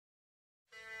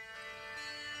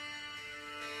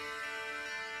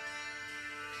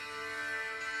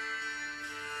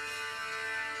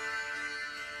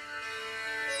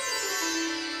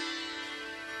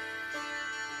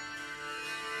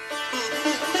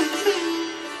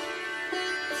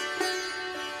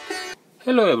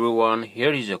Hello everyone,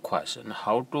 here is a question: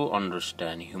 how to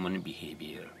understand human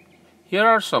behavior. Here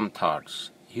are some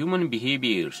thoughts. Human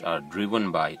behaviors are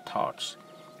driven by thoughts.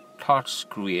 Thoughts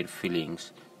create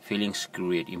feelings, feelings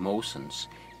create emotions,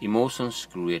 emotions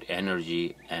create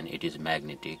energy, and it is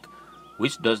magnetic,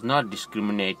 which does not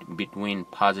discriminate between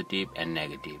positive and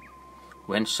negative.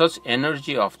 When such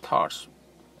energy of thoughts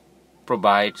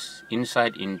provides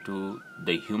insight into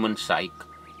the human psyche,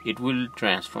 it will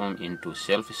transform into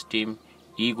self-esteem,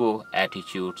 ego,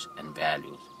 attitudes, and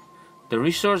values. The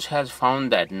research has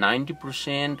found that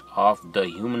 90% of the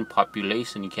human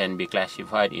population can be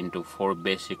classified into four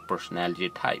basic personality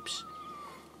types: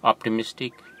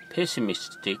 optimistic,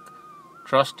 pessimistic,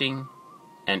 trusting,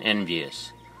 and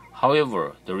envious.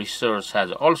 However, the research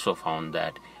has also found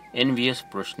that envious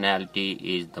personality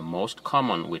is the most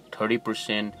common, with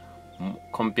 30%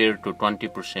 compared to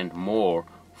 20% more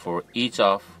for each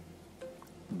of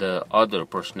the other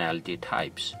personality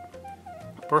types.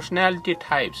 Personality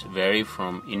types vary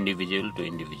from individual to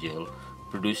individual,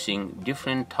 producing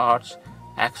different thoughts,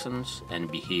 actions, and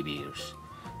behaviors.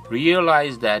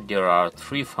 Realize that there are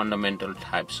three fundamental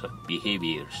types of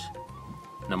behaviors.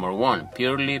 Number one,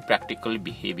 purely practical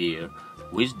behavior,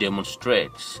 which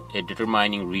demonstrates a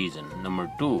determining reason. Number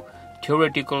two,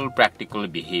 theoretical practical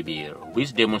behavior,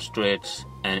 which demonstrates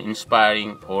an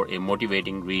inspiring or a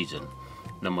motivating reason.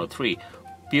 Number three,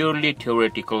 purely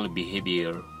theoretical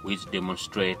behavior, which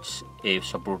demonstrates a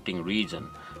supporting reason.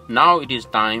 Now it is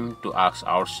time to ask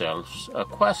ourselves a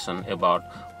question about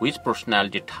which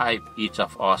personality type each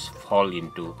of us fall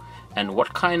into and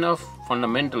what kind of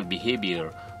fundamental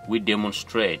behavior we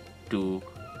demonstrate to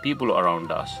people around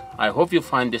us. I hope you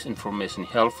find this information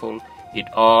helpful. It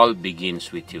all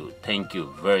begins with you. Thank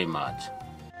you very much.